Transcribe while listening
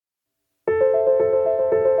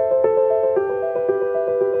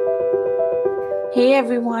Hey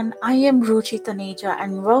everyone, I am Ruchi Taneja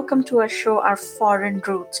and welcome to our show, Our Foreign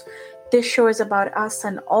Roots. This show is about us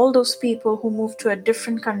and all those people who moved to a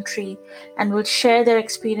different country and will share their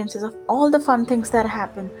experiences of all the fun things that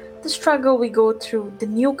happen, the struggle we go through, the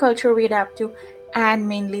new culture we adapt to, and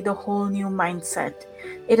mainly the whole new mindset.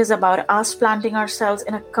 It is about us planting ourselves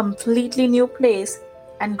in a completely new place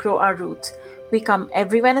and grow our roots. We come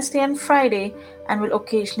every Wednesday and Friday and will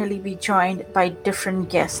occasionally be joined by different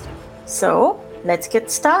guests. So, let's get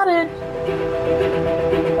started.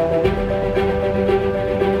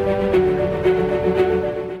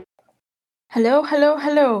 Hello, hello,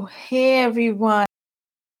 hello. Hey everyone.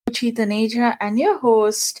 Ruchi Taneja and your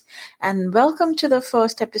host, and welcome to the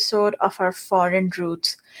first episode of our Foreign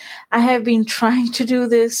Roots. I have been trying to do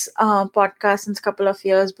this podcast since a couple of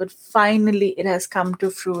years, but finally it has come to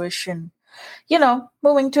fruition.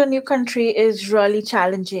 Moving to a new country is really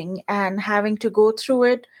challenging, and having to go through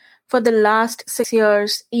it for the last 6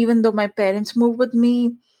 years, even though my parents moved with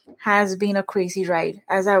me, has been a crazy ride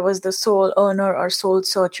as I was the sole earner or sole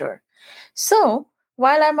searcher. So,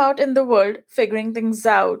 while I'm out in the world figuring things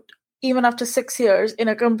out, even after 6 years in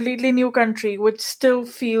a completely new country, which still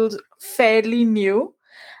feels fairly new,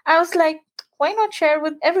 I was like, why not share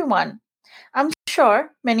with everyone? I'm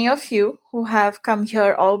sure many of you who have come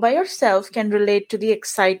here all by yourself can relate to the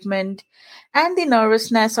excitement and the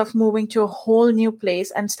nervousness of moving to a whole new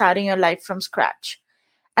place and starting your life from scratch.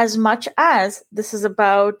 As much as this is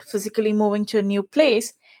about physically moving to a new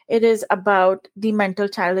place, it is about the mental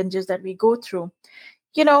challenges that we go through.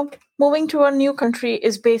 You know, Moving to a new country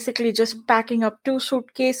is basically just packing up two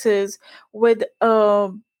suitcases with a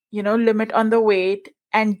limit on the weight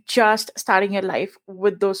and just starting your life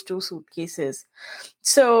with those two suitcases.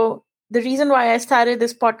 So the reason why I started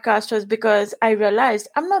this podcast was because I realized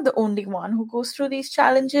I'm not the only one who goes through these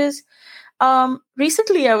challenges.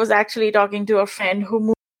 Recently, I was actually talking to a friend who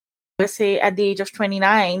moved to USA at the age of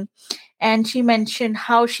 29, and she mentioned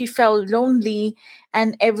how she felt lonely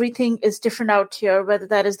and everything is different out here, whether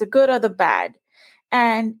that is the good or the bad.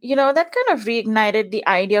 And, that kind of reignited the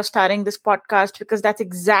idea of starting this podcast because that's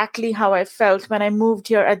exactly how I felt when I moved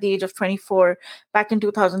here at the age of 24 back in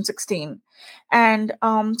 2016. And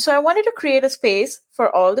so I wanted to create a space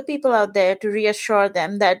for all the people out there to reassure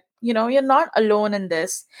them that, you're not alone in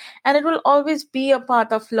this and it will always be a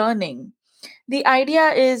part of learning. The idea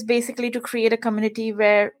is basically to create a community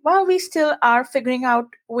where, while we still are figuring out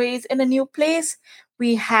ways in a new place,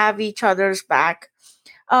 we have each other's back.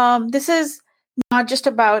 This is not just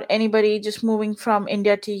about anybody just moving from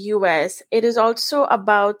India to US. It is also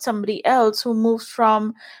about somebody else who moves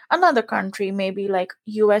from another country, maybe like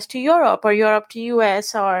US to Europe or Europe to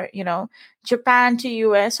US or, Japan to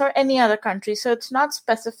US or any other country. So it's not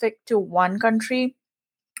specific to one country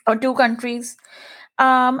or two countries.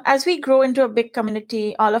 As we grow into a big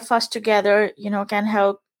community, all of us together, can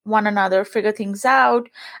help one another figure things out,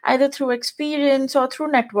 either through experience or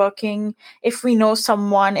through networking. If we know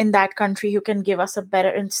someone in that country who can give us a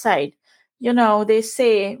better insight, they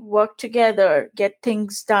say work together, get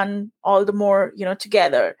things done all the more,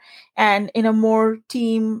 together and in a more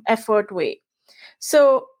team effort way.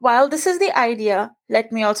 So, while this is the idea,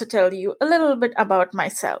 let me also tell you a little bit about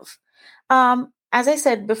myself. As I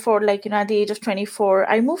said before, at the age of 24,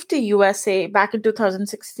 I moved to USA back in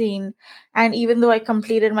 2016. And even though I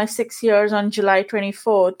completed my 6 years on July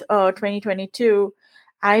 24th, 2022,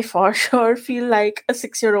 I for sure feel like a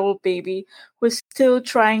 6 year old baby who's still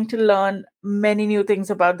trying to learn many new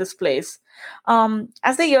things about this place.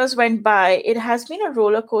 As the years went by, it has been a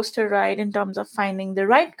roller coaster ride in terms of finding the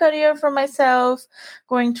right career for myself,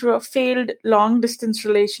 going through a failed long distance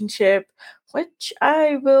relationship, which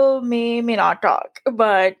I will may not talk,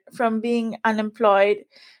 but from being unemployed,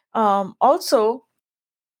 also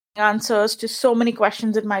answers to so many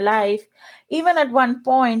questions in my life. Even at one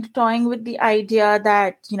point, toying with the idea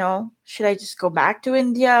that, should I just go back to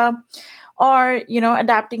India? Or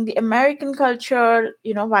adapting the American culture,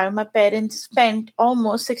 while my parents spent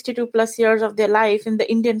almost 62 plus years of their life in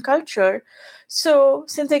the Indian culture. So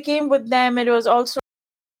since I came with them, it was also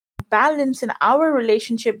balance in our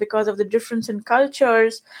relationship because of the difference in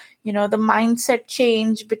cultures, the mindset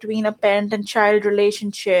change between a parent and child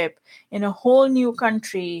relationship in a whole new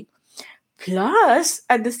country, plus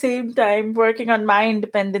at the same time working on my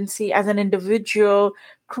independency as an individual,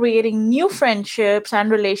 creating new friendships and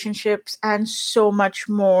relationships and so much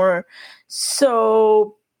more.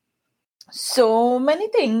 So many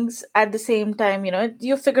things at the same time,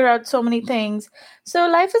 you figure out so many things. So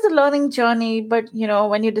life is a learning journey, but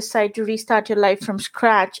when you decide to restart your life from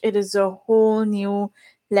scratch, it is a whole new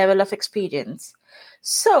level of experience.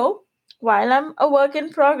 So While I'm a work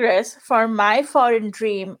in progress for my foreign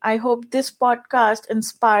dream, I hope this podcast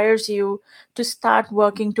inspires you to start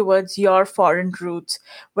working towards your foreign roots,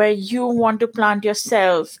 where you want to plant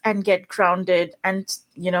yourself and get grounded and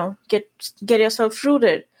get yourself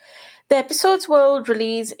rooted. The episodes will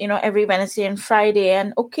release, every Wednesday and Friday,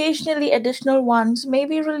 and occasionally additional ones may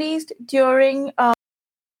be released during.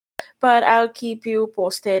 But I'll keep you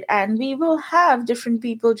posted, and we will have different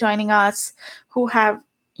people joining us who have,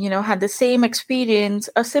 had the same experience,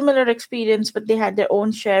 a similar experience, but they had their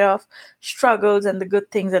own share of struggles and the good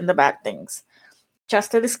things and the bad things.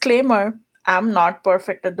 Just a disclaimer. I'm not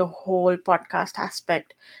perfect at the whole podcast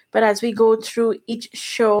aspect, but as we go through each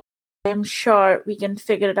show, I'm sure we can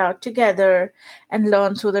figure it out together and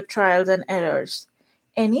learn through the trials and errors.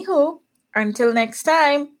 Anywho, until next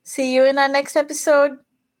time, see you in our next episode.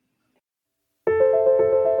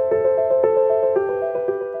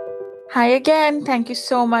 Hi again. Thank you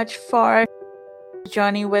so much for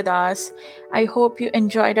joining with us. I hope you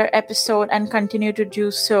enjoyed our episode and continue to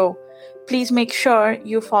do so. Please make sure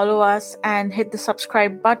you follow us and hit the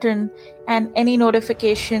subscribe button, and any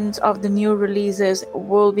notifications of the new releases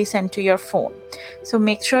will be sent to your phone. So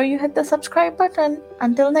make sure you hit the subscribe button.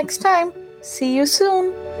 Until next time, see you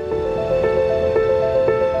soon.